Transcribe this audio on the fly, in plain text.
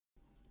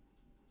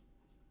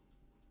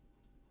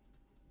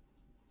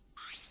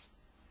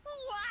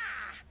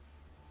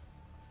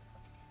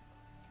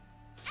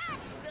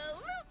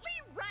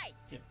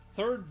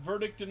Third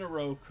verdict in a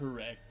row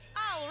correct.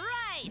 All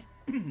right.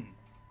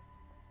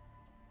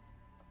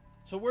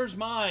 So where's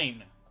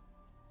mine?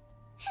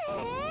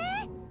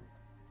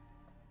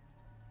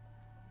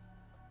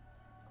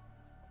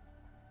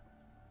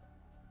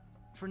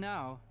 For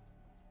now.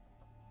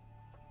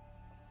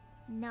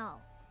 No.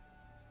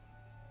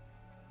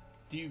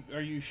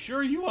 Are you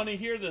sure you want to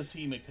hear this,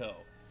 Himiko?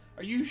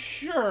 Are you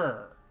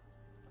sure?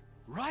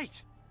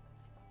 Right.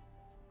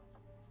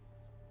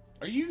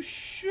 Are you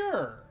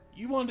sure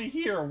you want to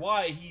hear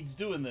why he's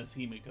doing this,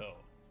 Himiko?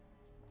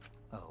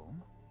 Oh?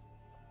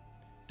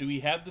 Do we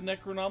have the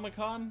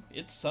Necronomicon?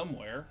 It's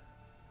somewhere.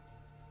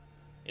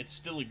 It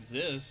still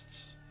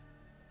exists.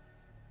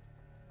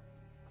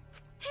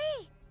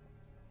 Hey!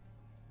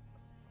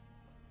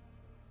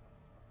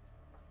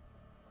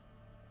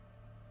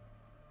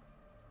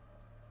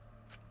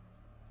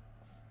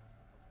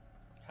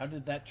 How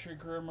did that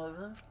trigger a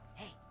murder?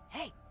 Hey,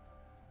 hey!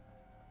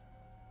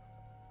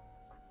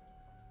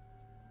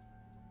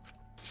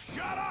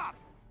 Shut up!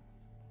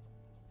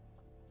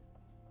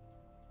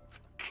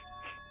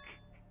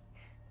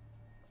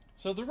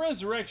 So the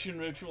resurrection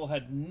ritual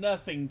had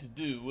nothing to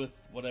do with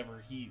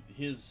whatever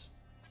his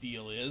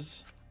deal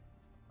is.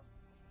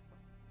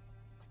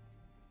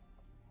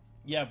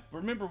 Yeah,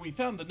 remember we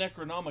found the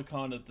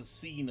Necronomicon at the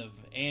scene of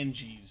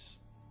Angie's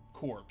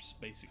corpse,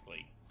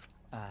 basically.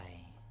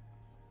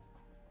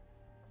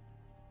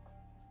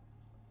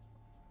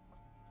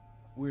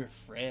 We're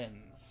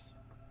friends.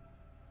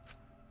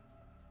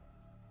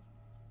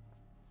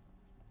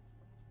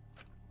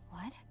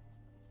 What?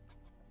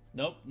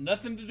 Nope,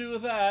 nothing to do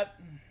with that.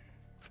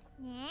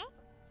 Yeah?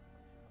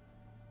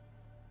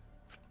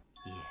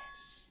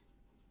 Yes.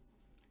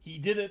 He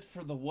did it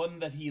for the one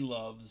that he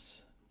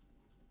loves.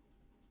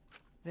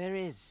 There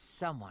is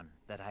someone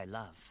that I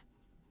love.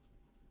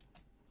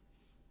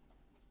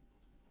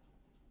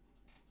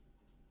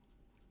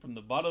 From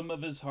the bottom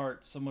of his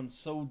heart, someone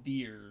so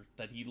dear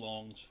that he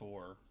longs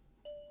for.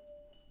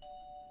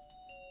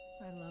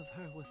 I love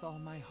her with all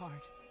my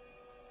heart.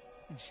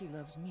 And she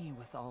loves me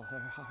with all her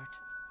heart.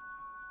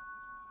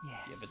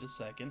 Yes. Give it a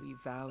second. We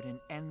vowed an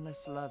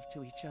endless love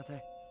to each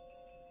other,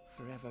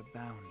 forever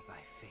bound by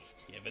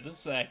fate. Give it a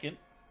second.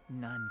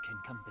 None can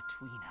come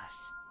between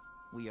us.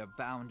 We are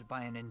bound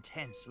by an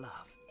intense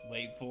love,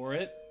 Wait for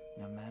it.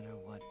 no matter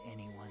what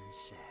anyone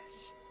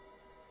says.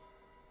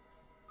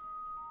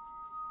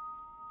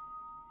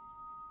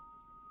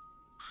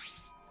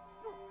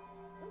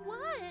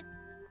 What?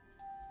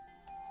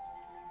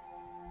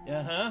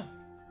 Uh-huh.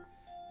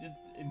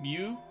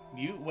 Mew?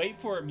 Wait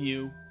for it,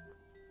 Mew.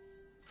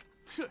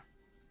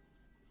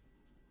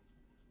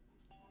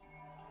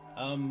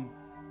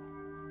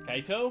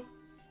 Kaito?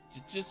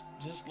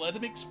 Just let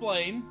him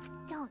explain.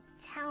 Don't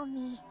tell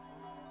me.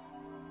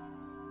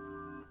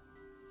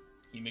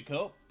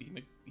 Himiko?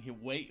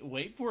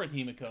 Wait for it,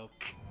 Himiko.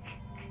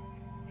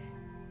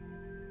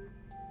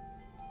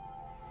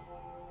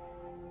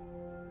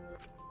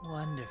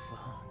 Wonderful.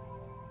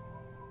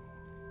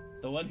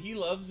 The one he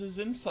loves is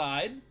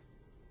inside.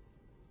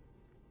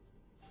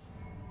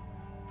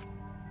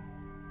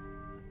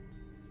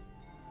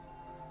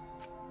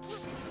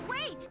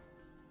 Wait!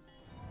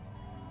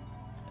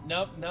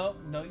 No,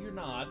 you're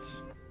not.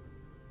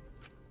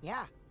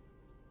 Yeah.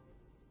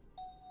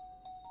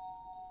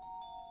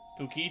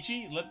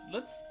 Kokichi,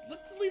 let's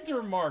leave the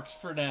remarks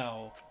for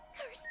now.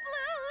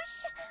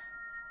 Kersploosh!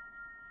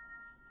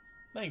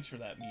 Thanks for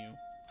that, Mew.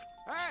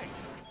 Hey.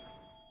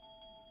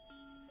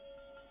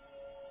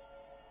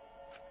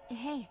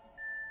 Hey.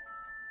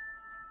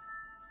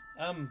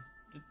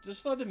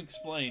 Just let him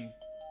explain.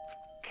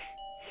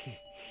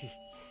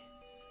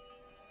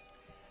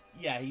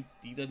 Yeah,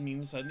 he doesn't mean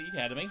inside the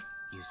academy.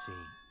 You see,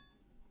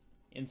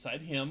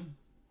 Inside him.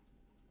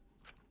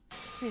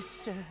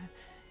 sister.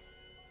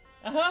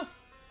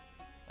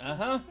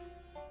 Uh-huh.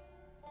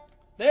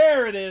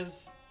 There it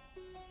is.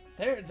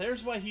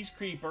 There's why he's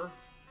creeper.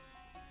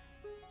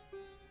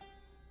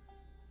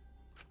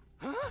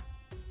 Huh?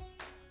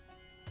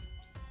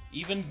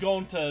 Even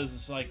Gonta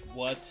is like,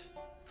 what?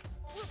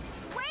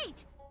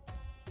 Wait!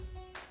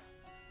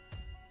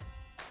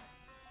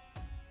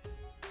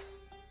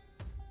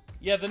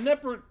 Yeah, the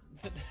Nepper...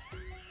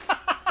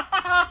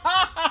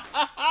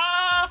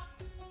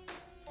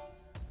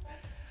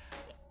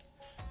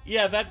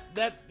 Yeah,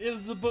 that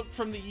is the book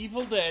from the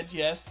Evil Dead,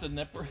 yes, the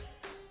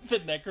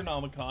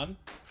Necronomicon.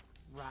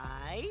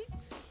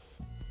 Right?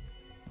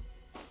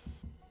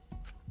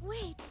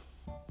 Wait.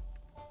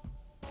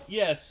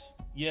 Yes,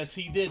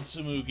 he did,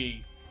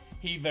 Samugi.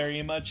 He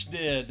very much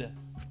did.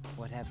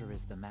 Whatever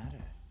is the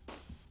matter?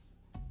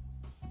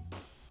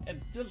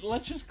 And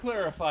let's just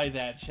clarify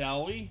that,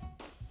 shall we?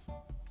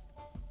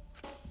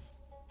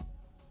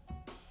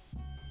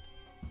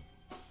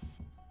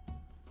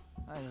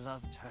 I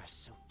loved her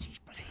so deeply.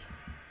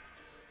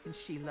 And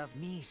she loved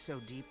me so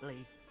deeply.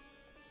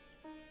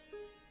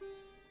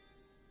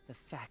 The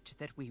fact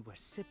that we were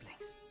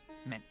siblings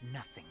meant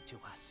nothing to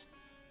us.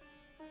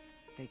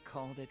 They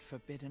called it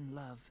forbidden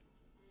love,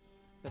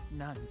 but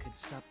none could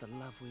stop the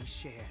love we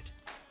shared.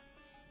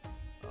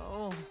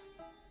 Oh,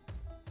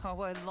 How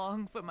I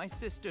long for my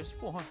sister's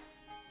warmth.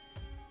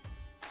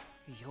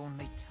 The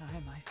only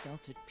time I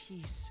felt at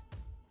peace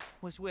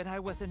was when I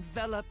was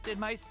enveloped in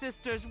my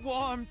sister's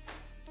warmth.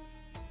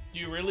 Do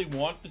you really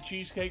want the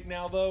cheesecake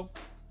now, though?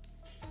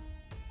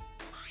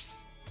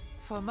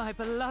 For my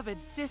beloved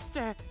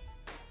sister.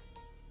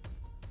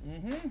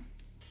 Mm-hmm.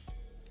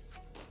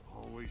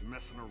 Always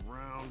messing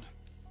around.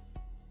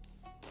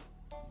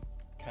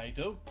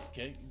 Kaito,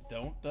 okay,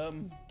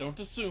 don't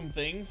assume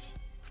things.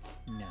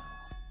 No.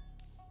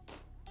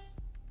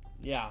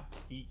 Yeah,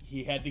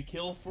 he had to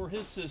kill for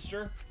his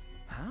sister.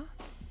 Huh?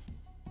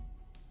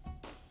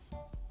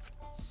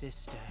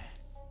 Sister.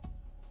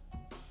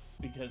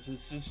 Because his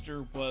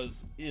sister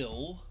was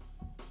ill.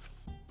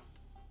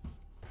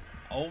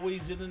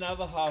 Always in and out of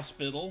the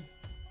hospital.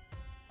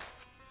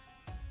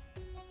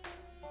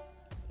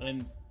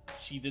 And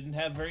she didn't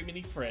have very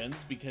many friends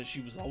because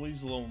she was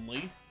always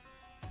lonely.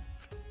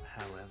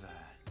 However...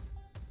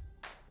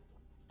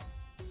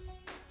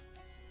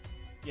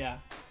 Yeah,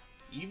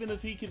 even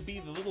if he could be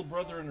the little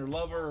brother and her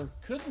lover,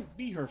 couldn't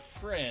be her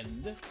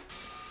friend.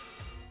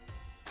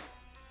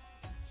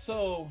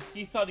 So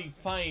he thought he'd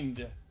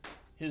find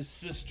his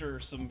sister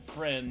some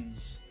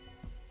friends.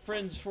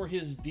 Friends for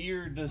his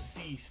dear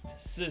deceased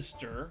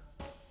sister.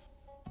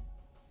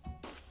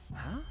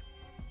 Huh?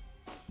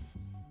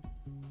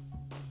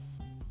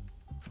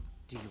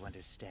 Do you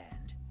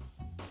understand?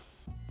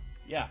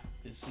 Yeah,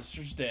 his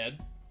sister's dead.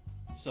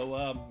 So,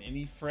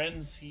 any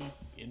friends he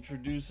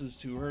introduces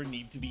to her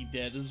need to be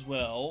dead as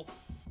well.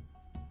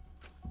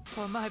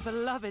 For my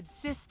beloved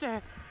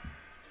sister!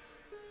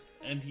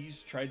 And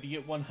he's tried to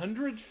get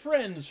 100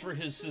 friends for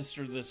his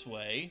sister this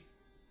way.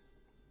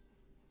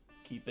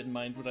 Keep in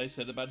mind what I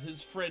said about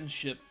his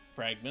friendship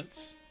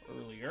fragments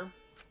earlier.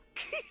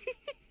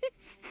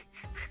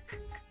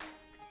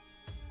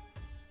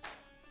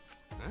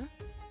 Huh?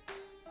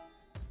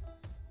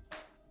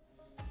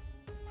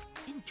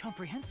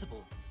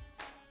 Incomprehensible.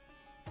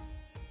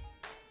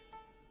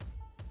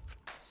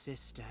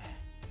 Sister.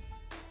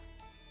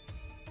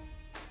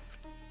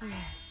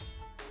 Yes.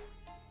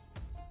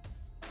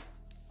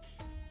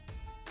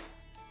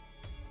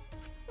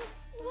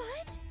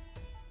 What?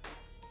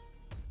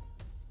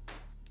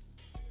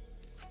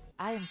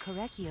 I am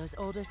Korekiyo's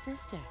older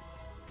sister.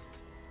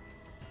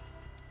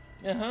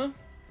 Uh-huh.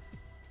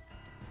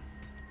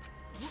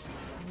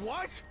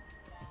 What?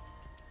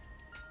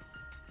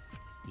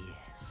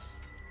 Yes.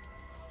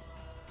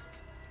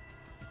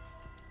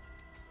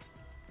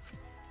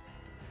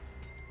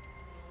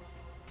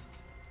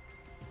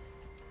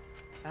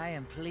 I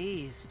am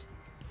pleased.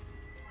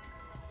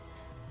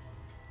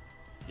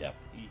 Yep,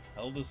 he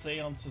held a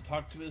seance to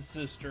talk to his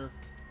sister,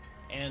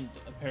 and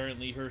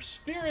apparently her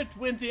spirit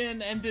went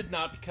in and did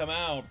not come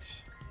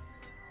out.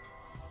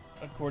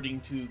 According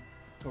to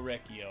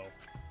Korekiyo.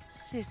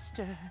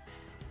 Sister.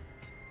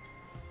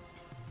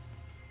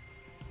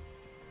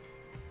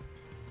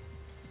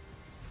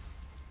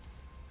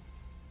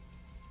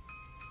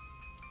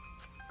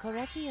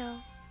 Korekiyo.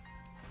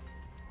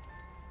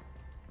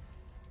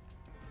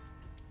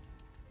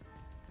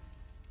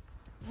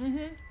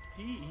 Mm-hmm.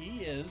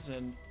 He is,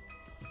 and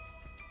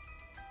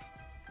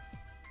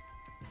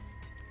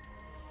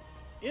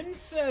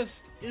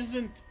incest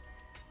isn't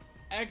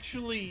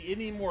actually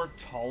any more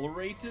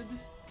tolerated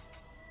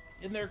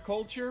in their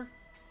culture.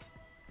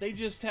 They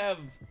just have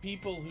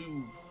people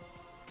who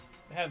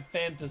have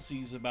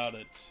fantasies about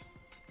it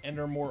and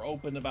are more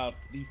open about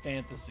the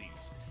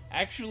fantasies.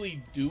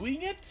 Actually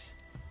doing it,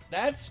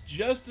 that's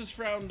just as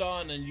frowned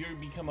on, and you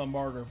become a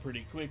martyr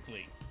pretty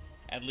quickly.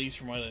 At least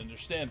from what I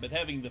understand. But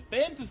having the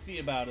fantasy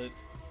about it,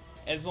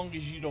 as long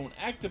as you don't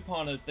act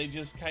upon it, they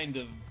just kind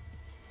of...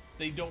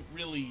 They don't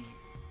really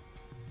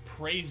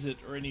praise it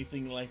or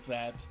anything like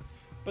that.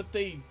 But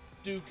they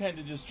do kind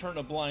of just turn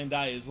a blind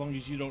eye as long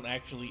as you don't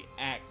actually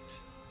act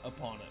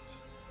upon it.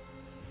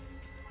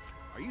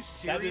 Are you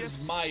serious? That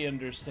is my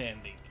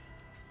understanding.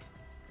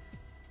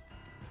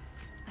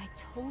 I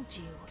told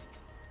you.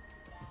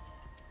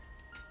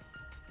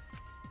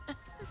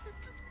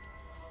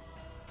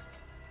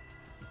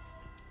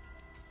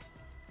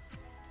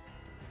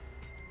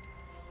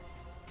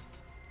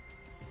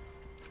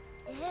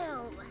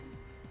 Ew.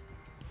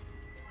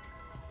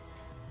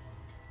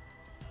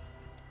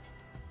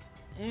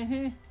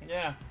 Mm-hmm,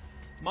 yeah.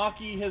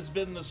 Maki has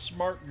been the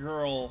smart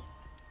girl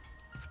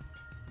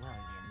Well,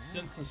 you know.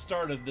 since the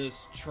start of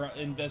this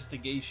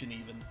investigation,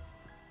 even.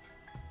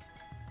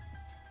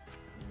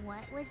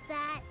 What was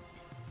that?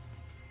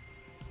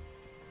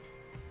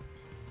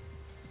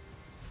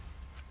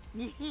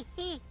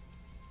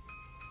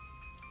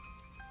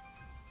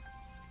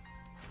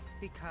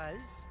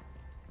 Because...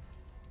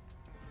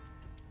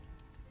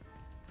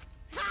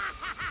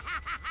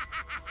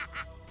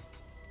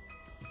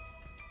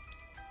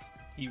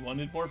 He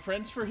wanted more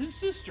friends for his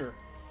sister.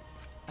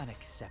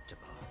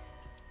 Unacceptable.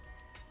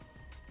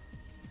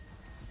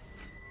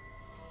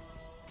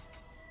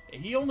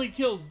 He only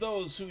kills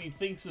those who he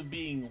thinks of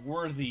being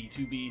worthy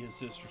to be his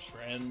sister's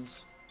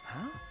friends.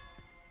 Huh?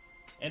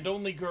 And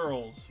only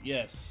girls,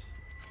 yes.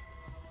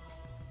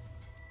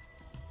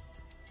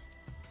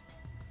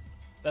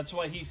 That's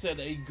why he said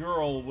a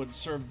girl would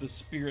serve the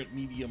spirit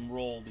medium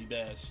role the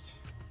best.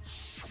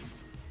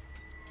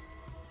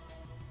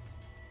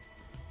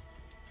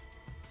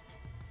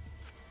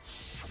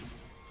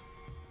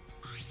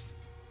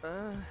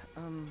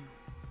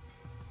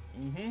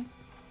 Mm-hmm.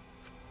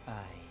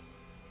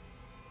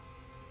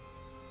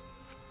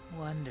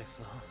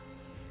 Wonderful.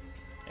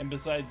 And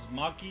besides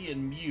Maki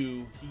and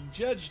Mew, he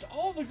judged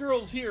all the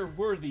girls here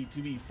worthy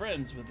to be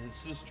friends with his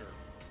sister.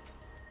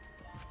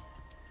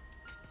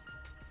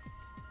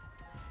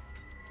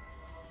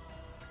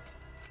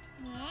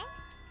 Yeah?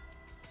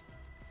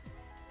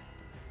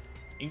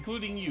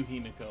 Including you,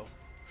 Himiko.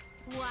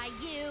 Why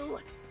you?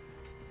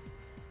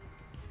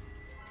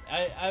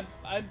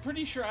 I'm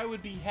pretty sure I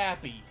would be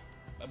happy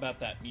about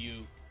that,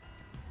 Mew.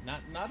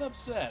 Not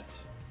upset.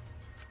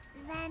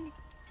 Then...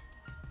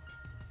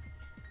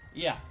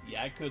 Yeah,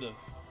 I could have.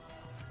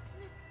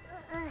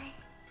 Uh,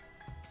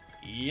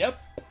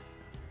 Yep.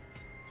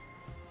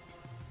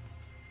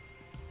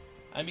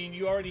 I mean,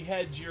 you already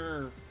had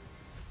your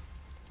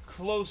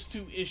close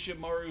to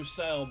Ishimaru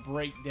style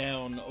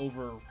breakdown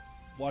over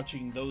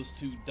watching those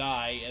two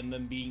die and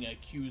then being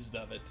accused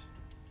of it.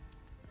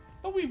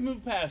 But we've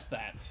moved past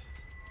that.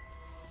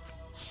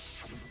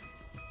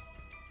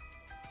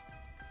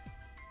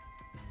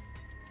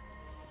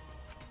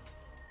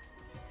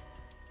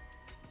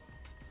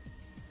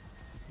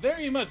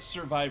 Very much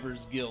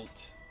survivor's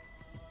guilt.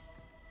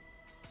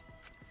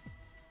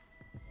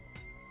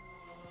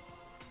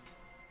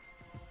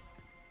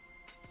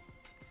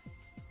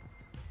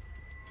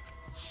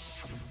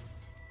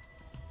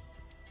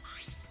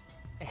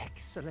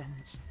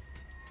 Excellent.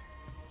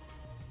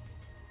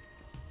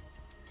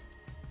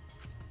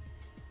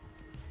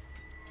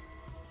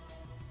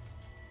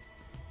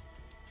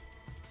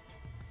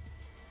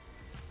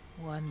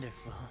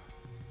 Wonderful.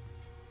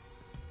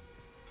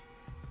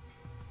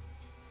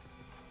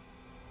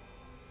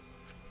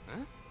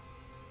 Huh?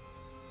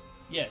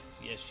 Yes,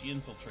 she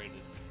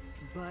infiltrated.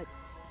 But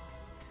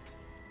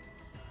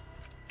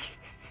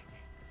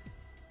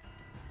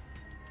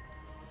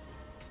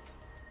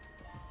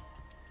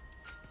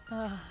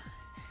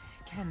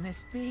can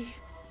this be?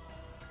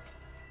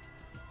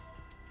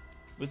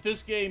 With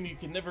this game, you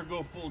can never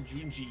go full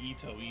Junji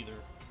Ito either.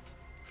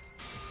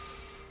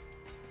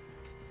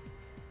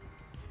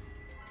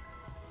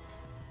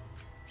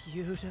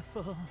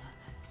 Beautiful.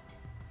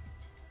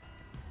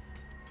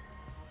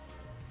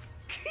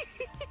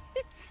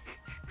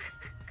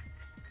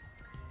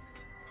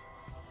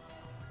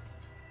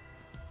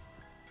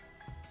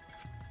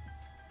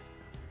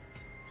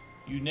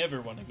 You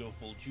never want to go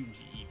full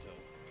Junji Ito.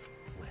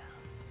 Well,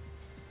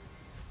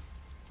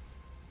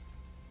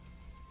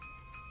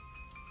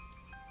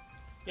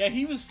 Yeah,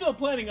 he was still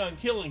planning on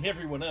killing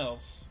everyone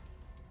else.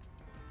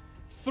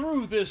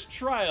 Through this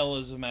trial,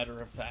 as a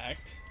matter of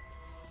fact.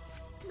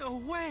 No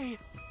way!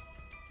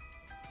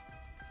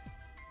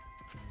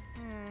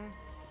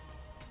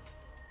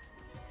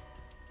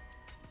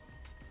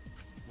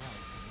 Well,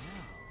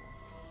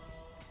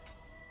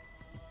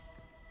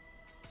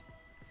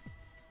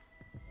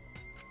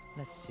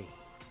 let's see.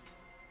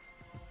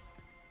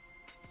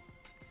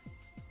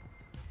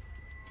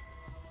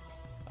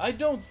 I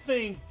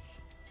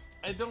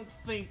don't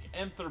think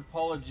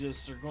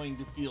anthropologists are going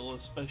to feel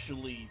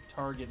especially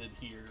targeted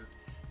here,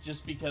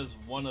 just because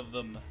one of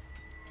them,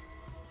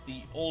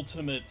 the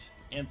ultimate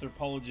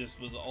anthropologist,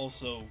 was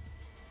also,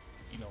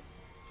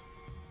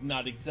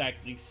 not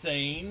exactly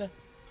sane,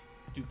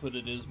 to put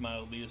it as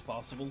mildly as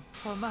possible.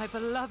 For my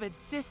beloved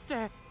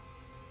sister.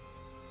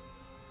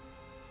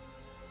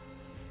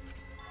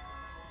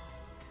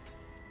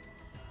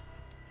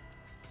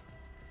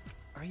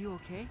 Are you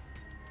okay?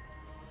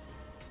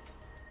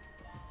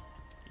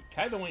 He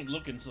kinda ain't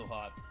looking so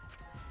hot.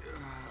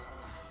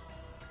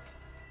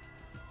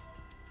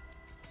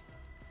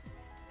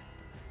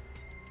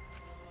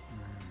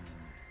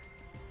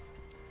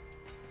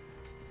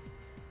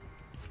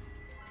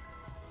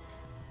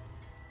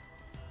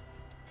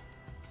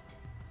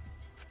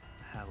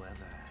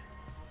 However,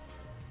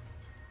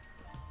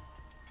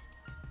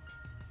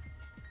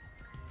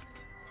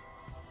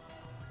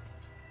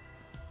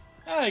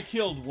 I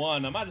killed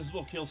one, I might as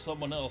well kill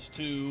someone else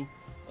too.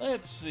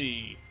 Let's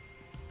see.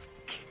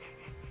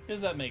 Does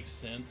that make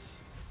sense?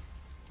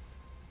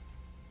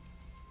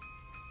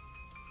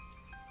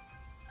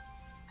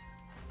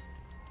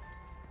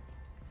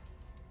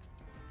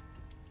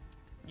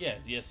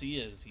 Yes he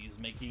is. He's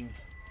making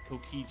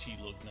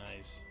Kokichi look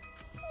nice.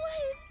 what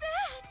is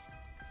that?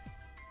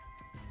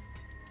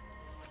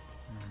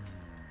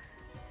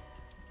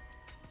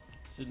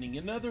 Sending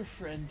another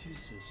friend to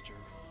sister.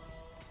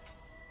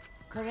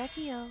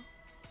 Korekiyo.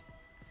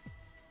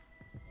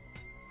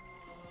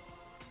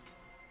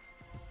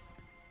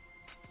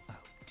 oh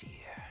dear.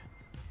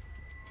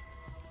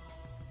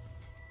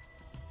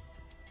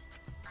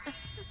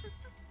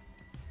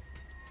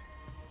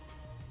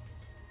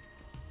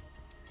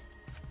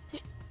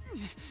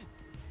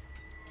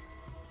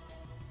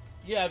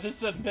 Yeah,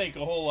 this doesn't make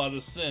a whole lot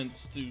of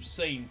sense to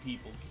sane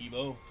people,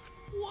 Kibo.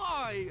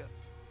 Why?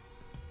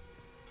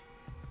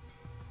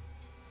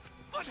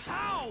 But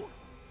how?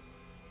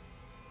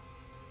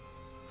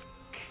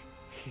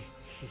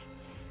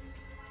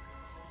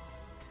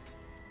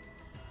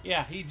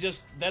 Yeah,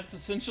 that's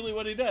essentially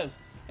what he does.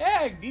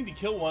 I need to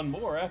kill one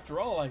more. After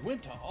all, I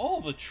went to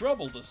all the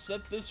trouble to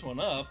set this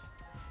one up.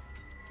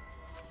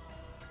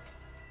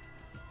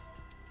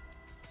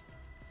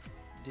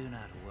 Do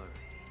not worry.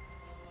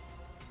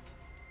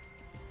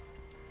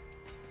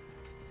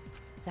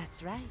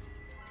 That's right.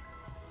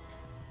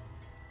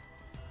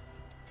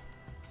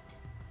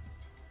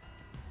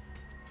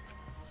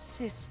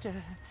 Sister.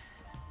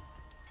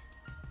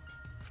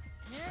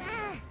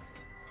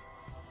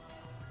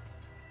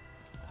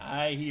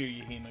 I hear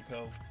you,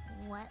 Himiko.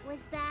 What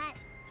was that?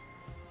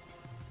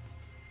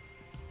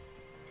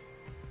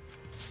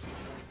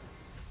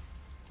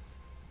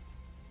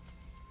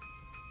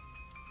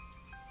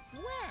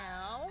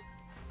 Well...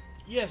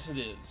 Yes, it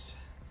is.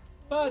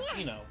 But,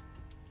 you know.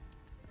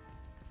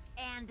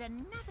 And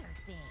another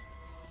thing.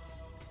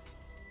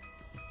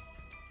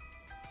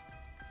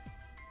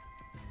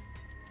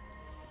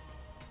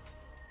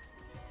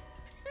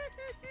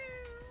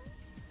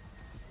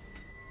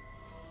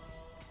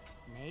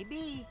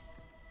 Maybe.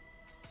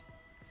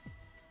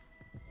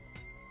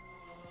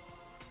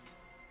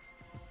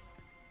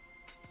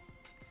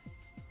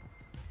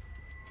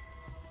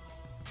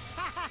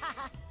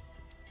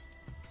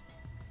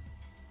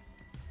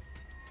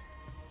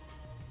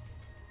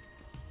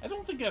 I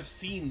don't think I've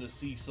seen the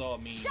seesaw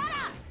meme. Shut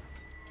up!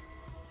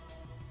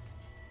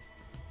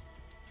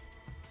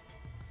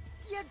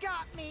 You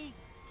got me.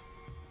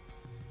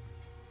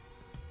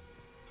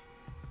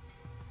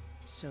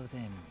 So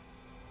then...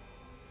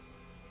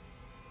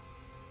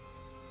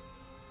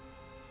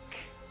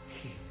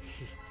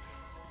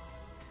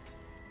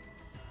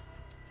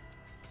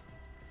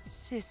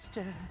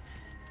 Sister.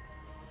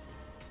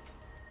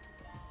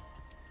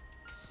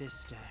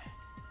 Sister.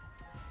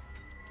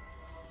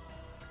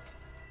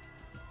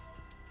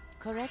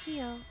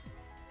 Korekiyo.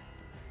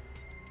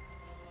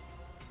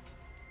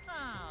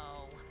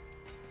 Oh.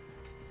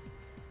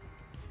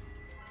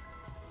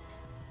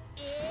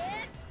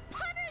 It's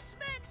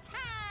punishment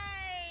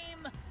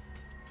time!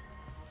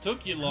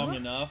 Took you long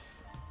enough.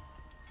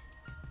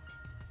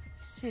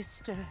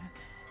 Sister.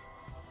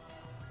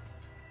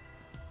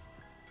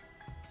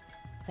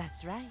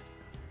 That's right.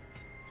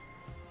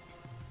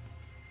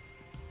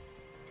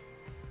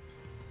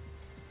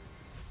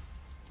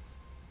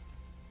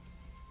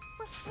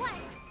 What?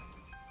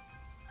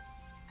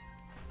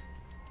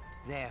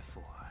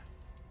 Therefore,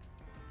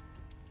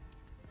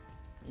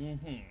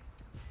 Mm-hmm.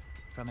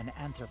 from an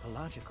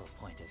anthropological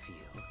point of view,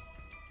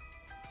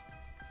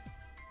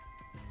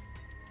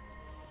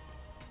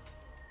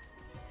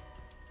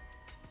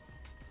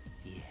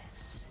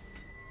 yes.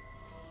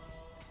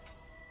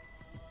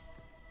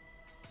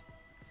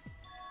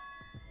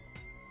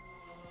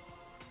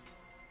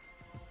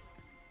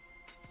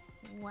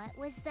 What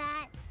was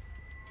that?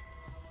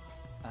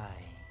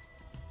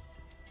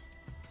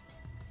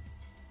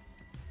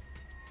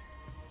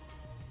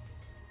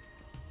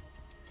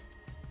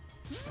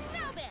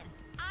 Now then,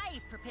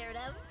 I've prepared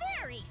a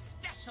very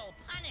special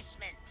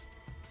punishment.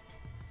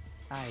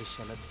 I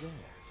shall observe.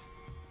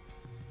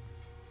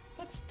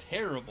 That's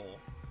terrible.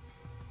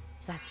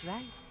 That's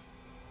right.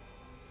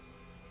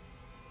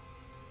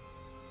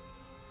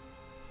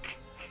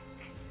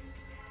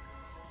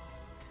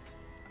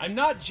 I'm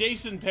not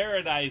Jason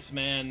Paradise,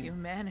 man.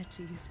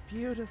 Humanity is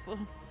beautiful.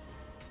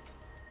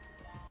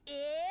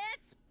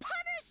 It's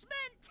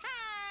punishment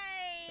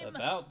time!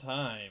 About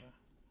time.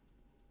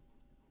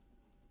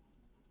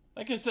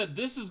 Like I said,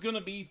 this is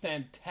gonna be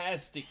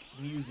fantastic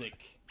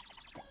music.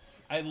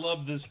 I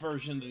love this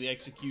version of the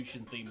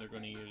execution theme they're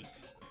gonna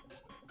use.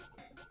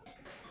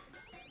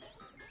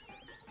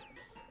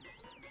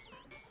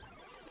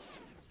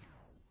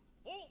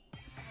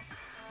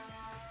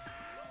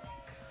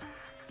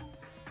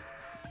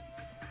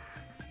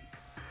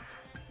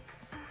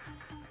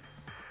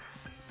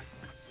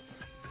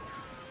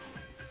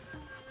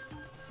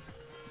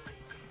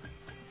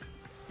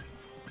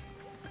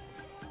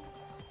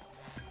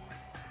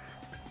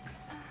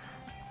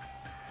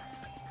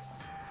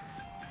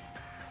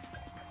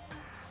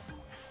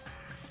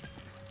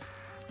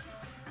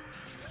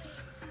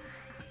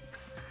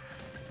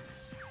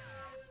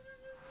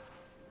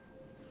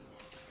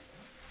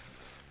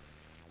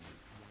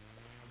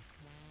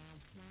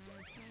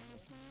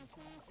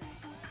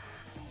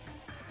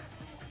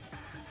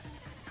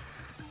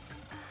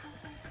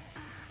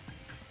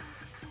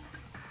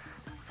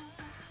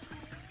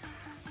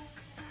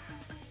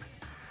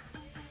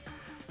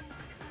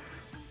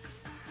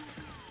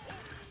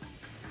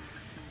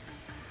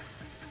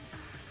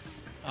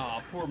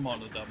 Aw, poor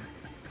Monodum.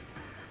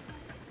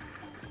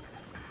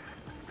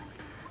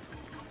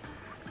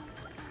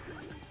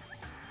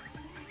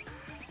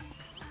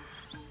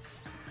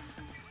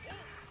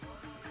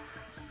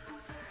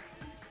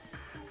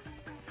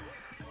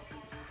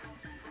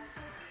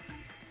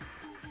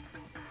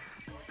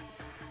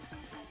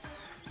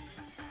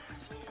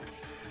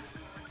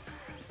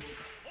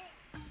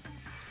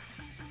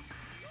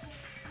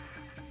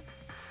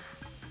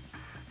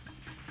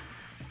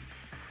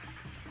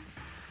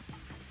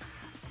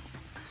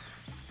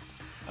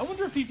 I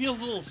wonder if he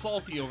feels a little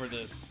salty over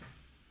this.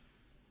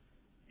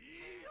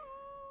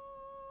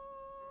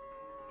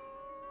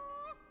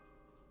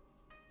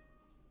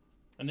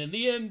 And in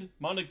the end,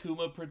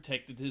 Monokuma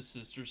protected his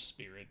sister's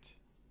spirit.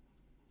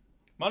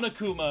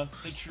 Monokuma,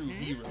 the true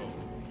hero.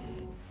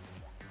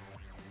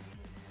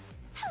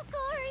 Oh,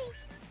 Gory!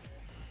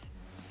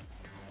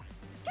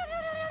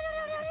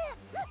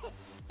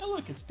 Oh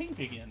look, it's pink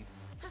again.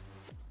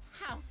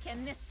 How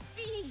can this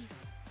be?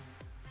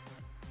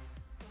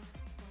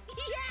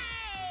 Yay!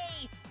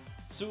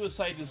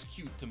 Suicide is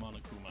cute to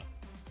Monokuma.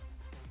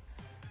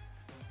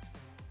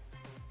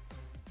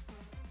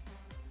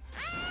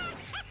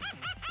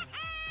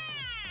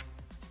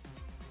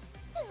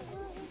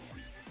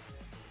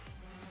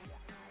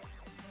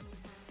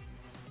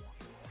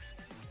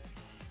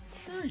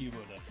 Sure you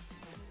would've.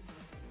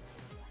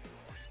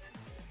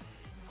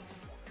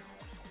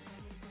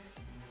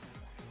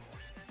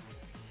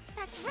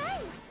 That's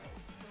right!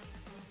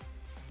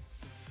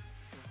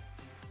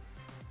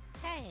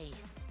 Hey,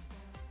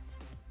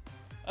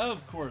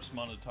 Of course,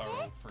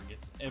 Monotaro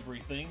forgets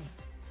everything.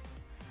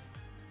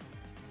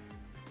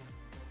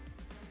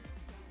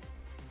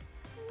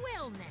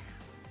 well now.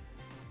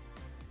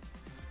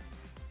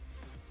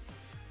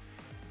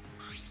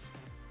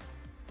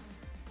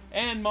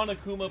 And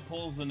Monokuma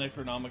pulls the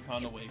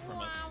Necronomicon away from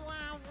us. Wah,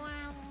 wah,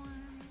 wah,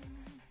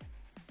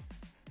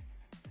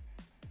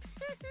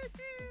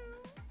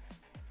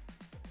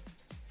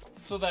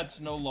 So that's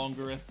no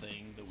longer a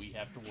thing that we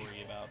have to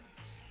worry about.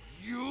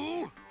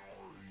 You?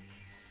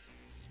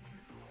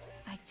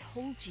 I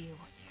told you.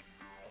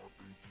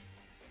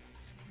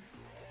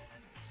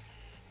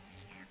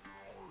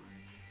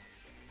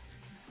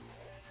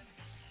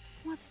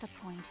 What's the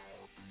point?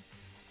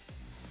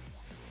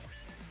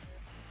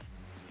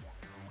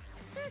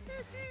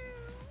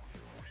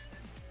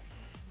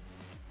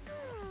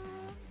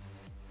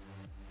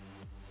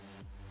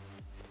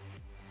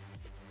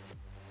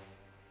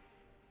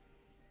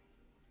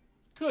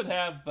 Could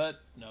have,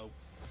 but no.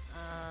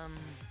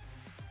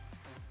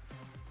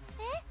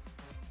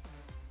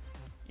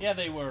 Yeah,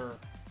 they were.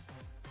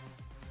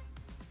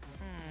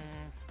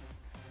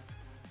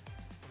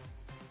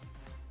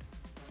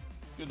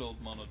 Good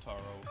old Monotaro.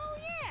 Oh,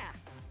 yeah!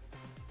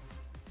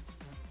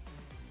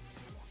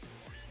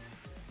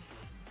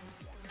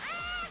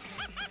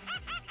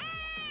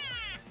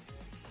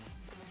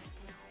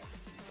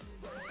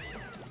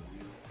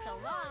 So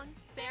long,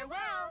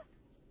 farewell!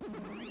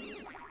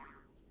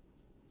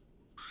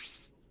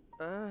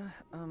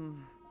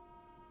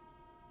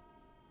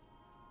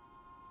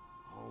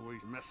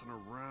 Always messing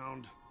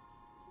around.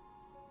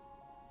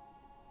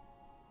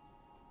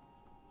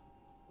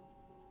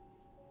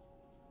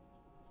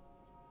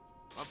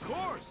 Of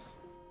course!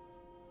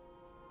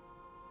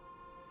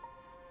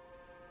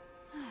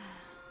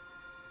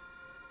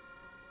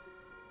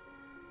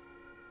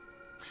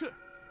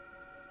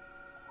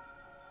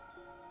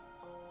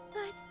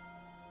 What?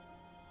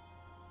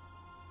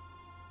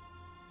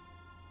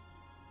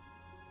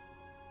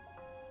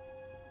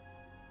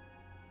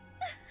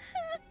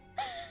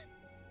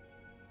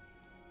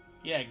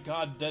 Yeah,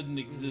 God doesn't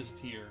exist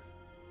here.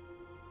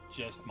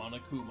 Just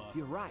Monokuma.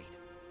 You're right.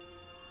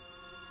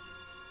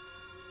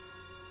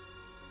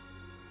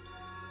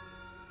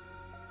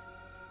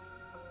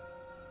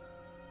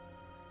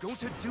 Going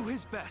to do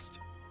his best.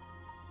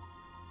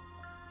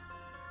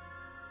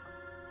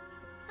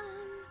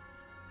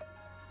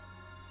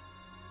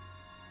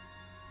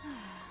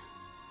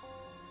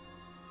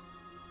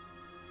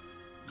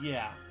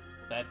 Yeah,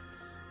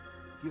 that's...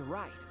 You're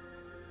right.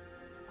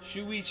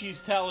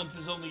 Shuichi's talent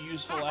is only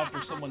useful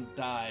after someone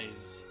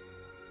dies.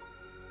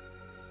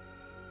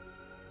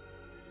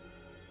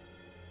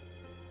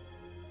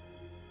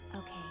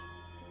 Okay.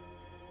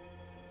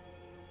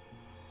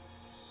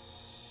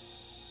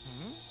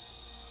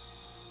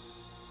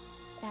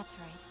 That's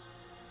right.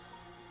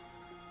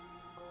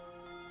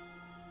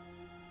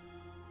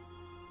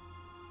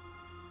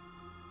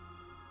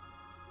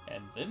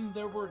 And then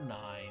there were 9.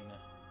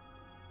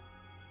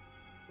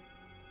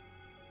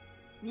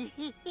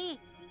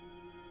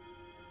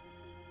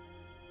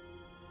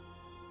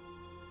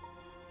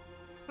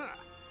 Ha!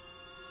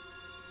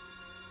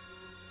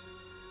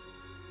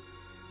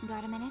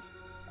 Got a minute?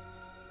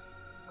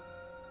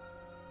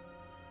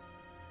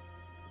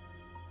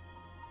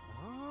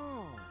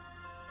 Oh.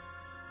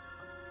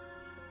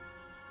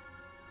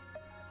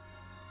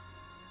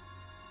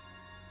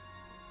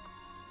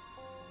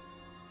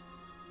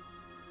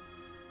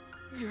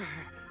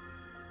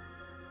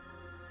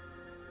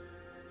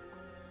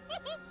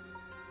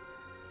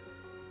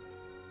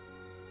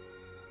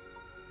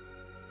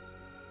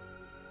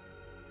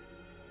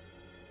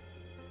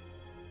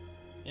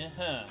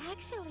 Uh-huh.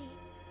 Actually,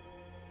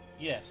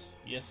 Yes,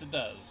 yes it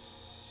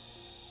does.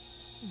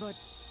 But...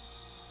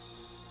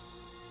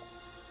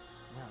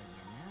 Well,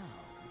 you know...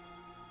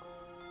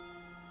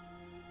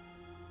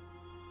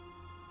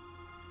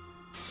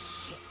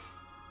 Shit.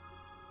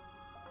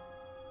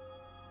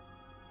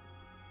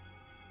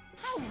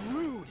 How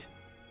rude!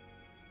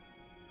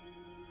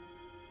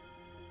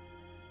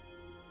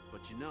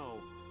 But you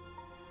know,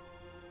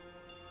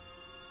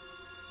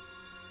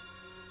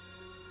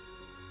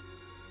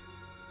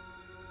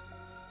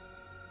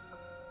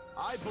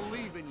 I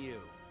believe in you.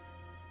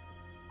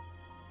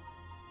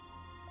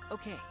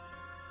 Okay.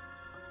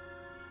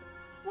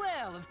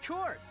 Well, of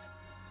course.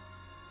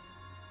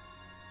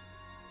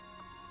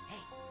 Hey,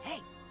 hey.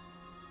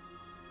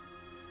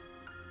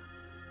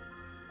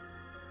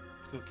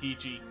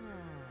 Kokichi.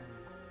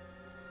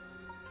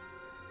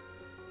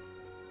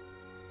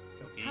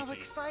 Kokichi. How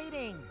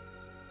exciting!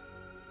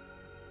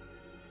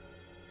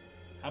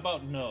 How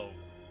about no?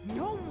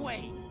 No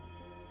way!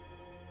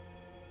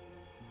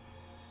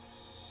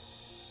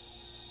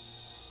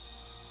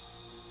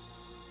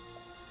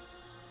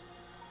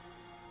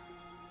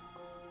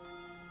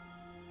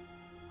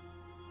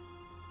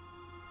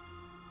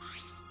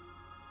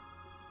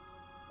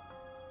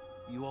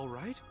 You all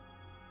right?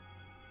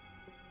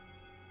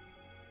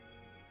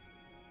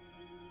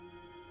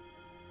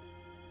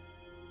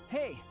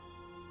 Hey,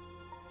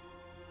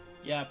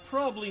 Yeah,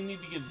 probably need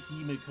to give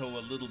Himiko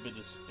a little bit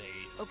of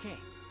space. okay.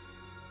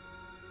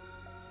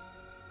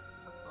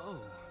 Oh.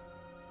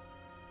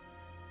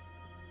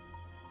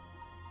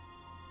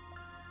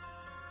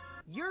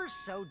 You're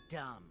so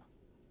dumb.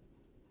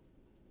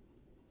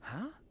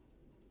 Huh?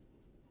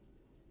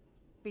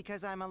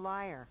 Because I'm a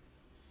liar.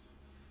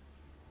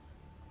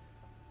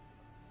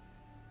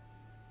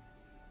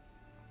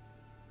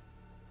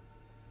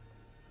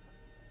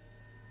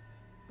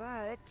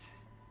 But...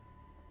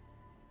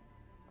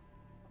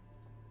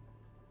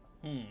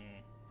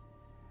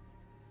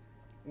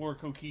 Or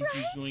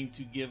Kokichi's going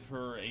to give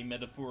her a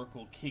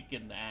metaphorical kick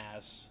in the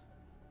ass.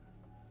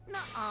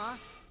 nuh-uh.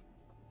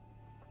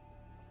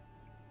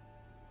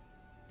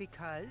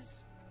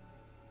 Because...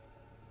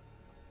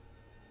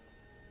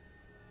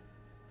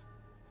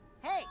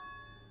 Hey!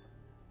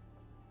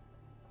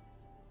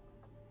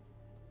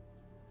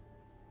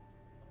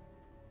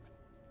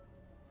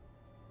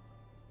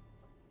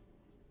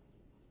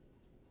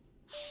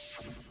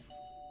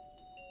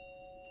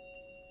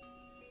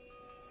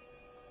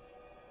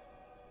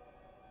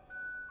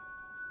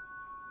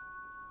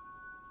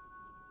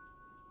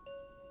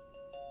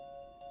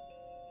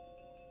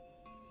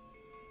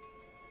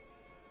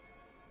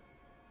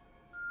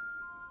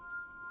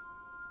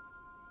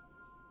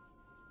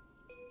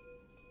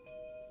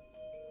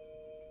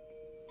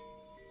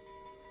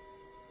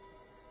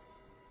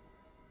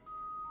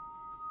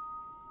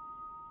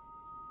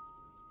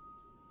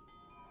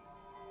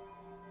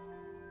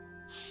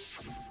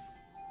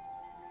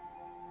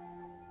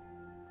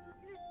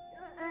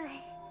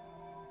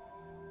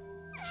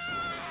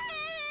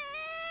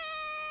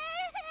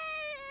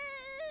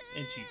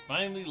 And she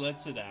finally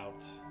lets it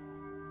out.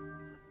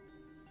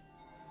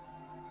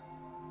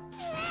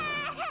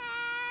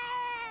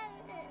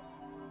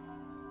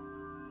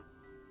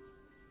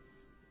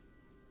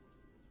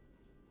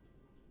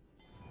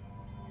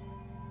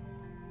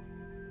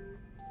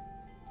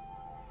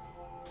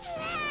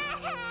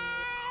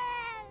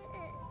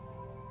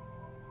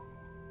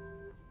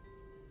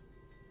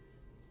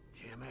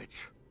 Damn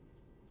it.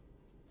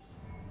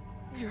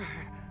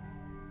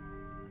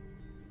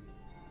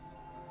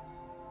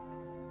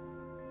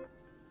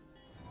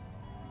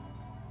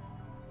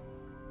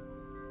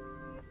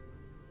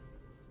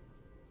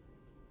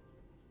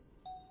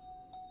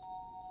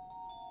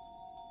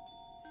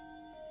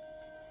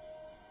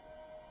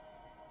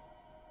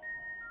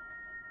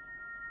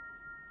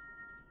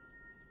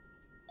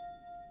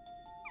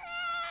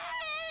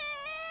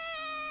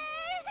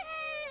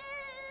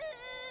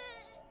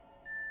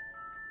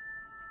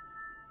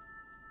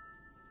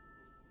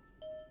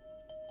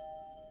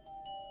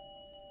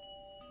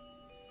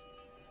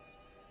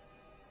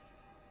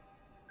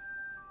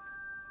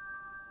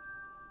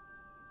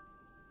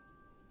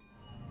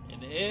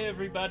 And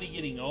everybody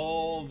getting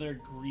all their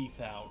grief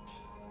out.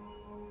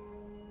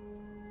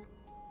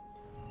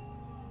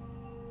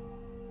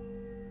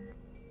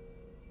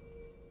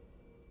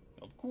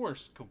 Of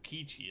course,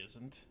 Kokichi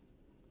isn't.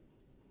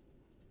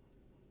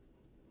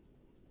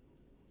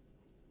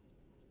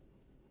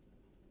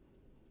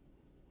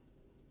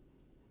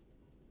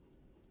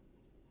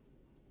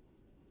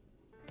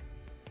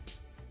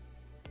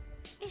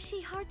 Is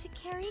she hard to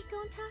carry,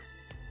 Gonta?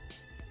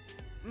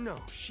 No,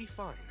 she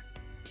fine.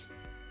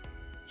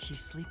 She's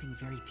sleeping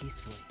very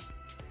peacefully.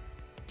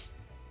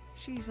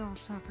 She's all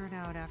tuckered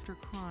out after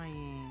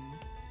crying.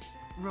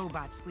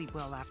 Robots sleep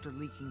well after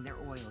leaking their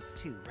oils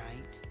too,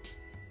 right?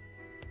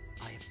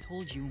 I have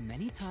told you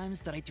many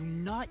times that I do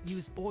not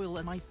use oil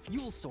as my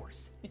fuel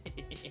source.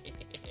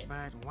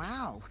 But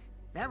wow,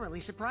 that really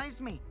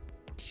surprised me.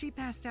 She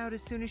passed out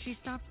as soon as she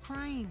stopped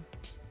crying.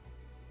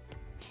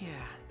 Yeah,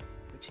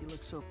 but she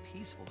looks so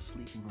peaceful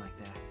sleeping like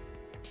that.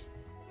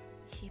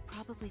 She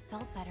probably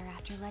felt better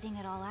after letting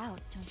it all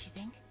out, don't you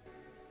think?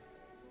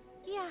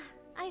 Yeah,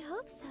 I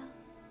hope so.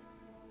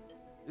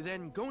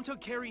 Then Gonta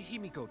carry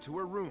Himiko to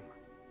her room.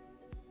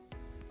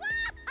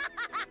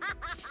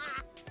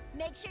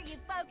 Make sure you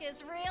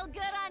focus real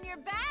good on your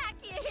back,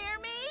 you hear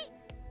me?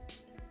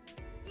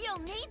 You'll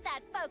need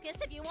that focus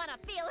if you want to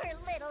feel her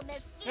little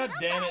mosquito God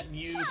damn it, bites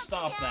you poking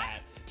stop out.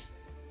 that.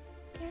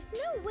 There's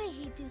no way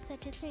he'd do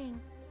such a thing.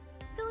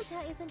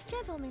 Gonta is a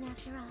gentleman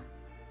after all.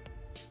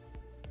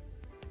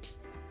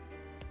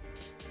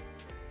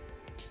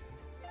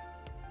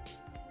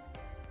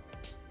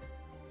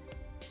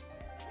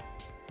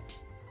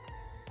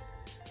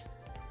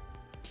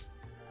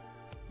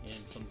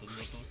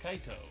 regardless of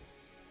Kaito.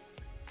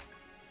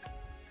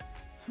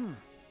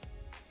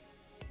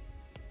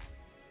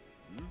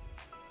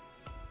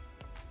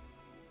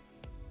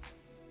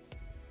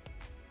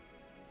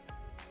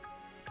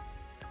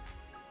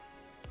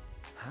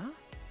 Huh?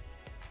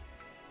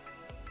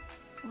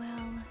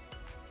 Well...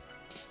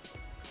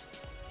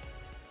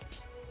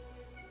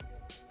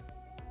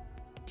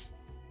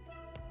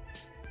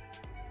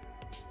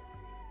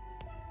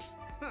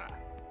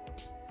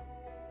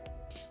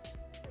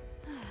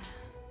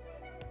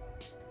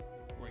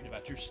 Worried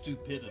about your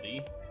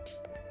stupidity.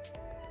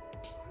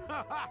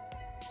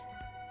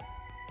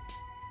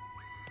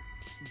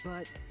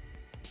 But...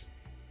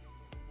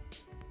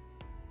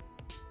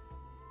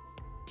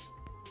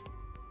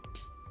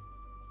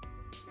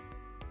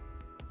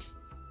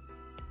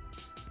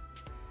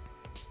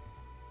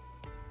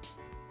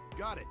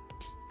 Got it.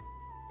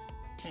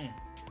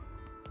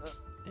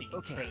 Taking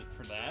okay. credit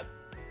for that.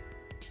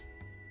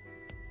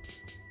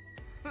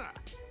 Ha!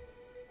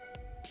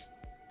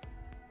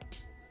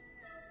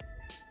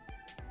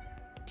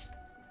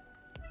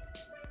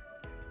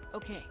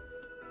 Okay.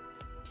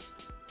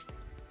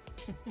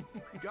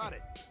 Got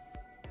it.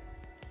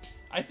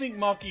 I think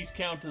Maki's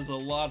count is a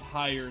lot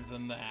higher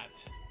than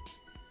that.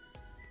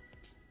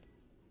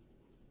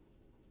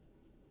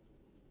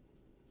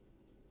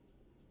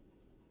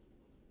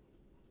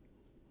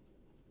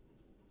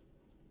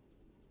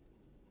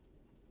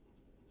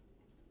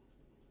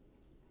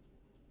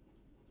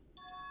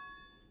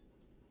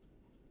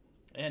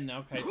 And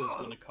now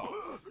Kaito's gonna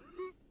cough.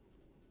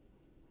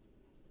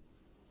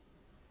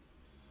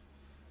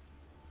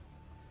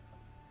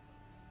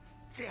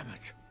 Damn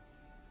it.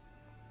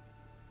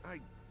 I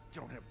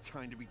don't have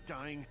time to be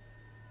dying.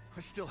 I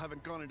still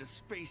haven't gone into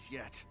space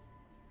yet.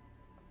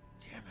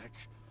 Damn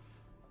it.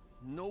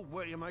 No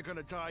way am I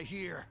gonna die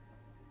here.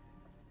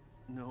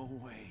 No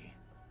way.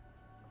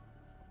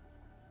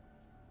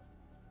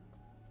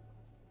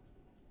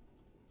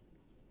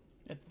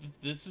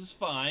 This is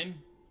fine.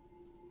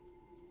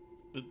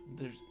 But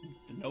there's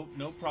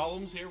no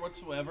problems here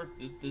whatsoever.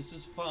 This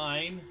is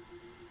fine.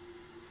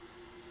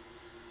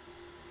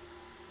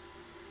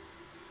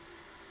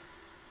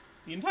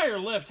 The entire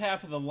left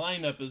half of the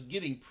lineup is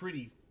getting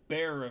pretty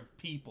bare of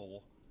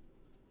people.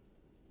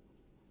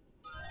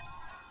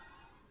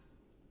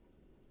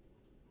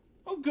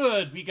 Oh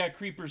good, we got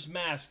Creeper's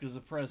mask as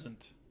a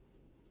present.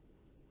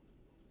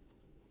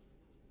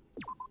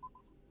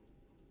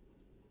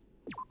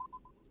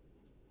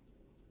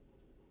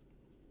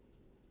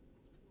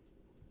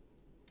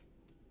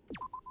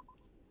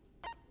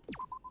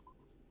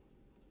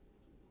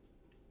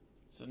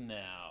 So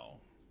now...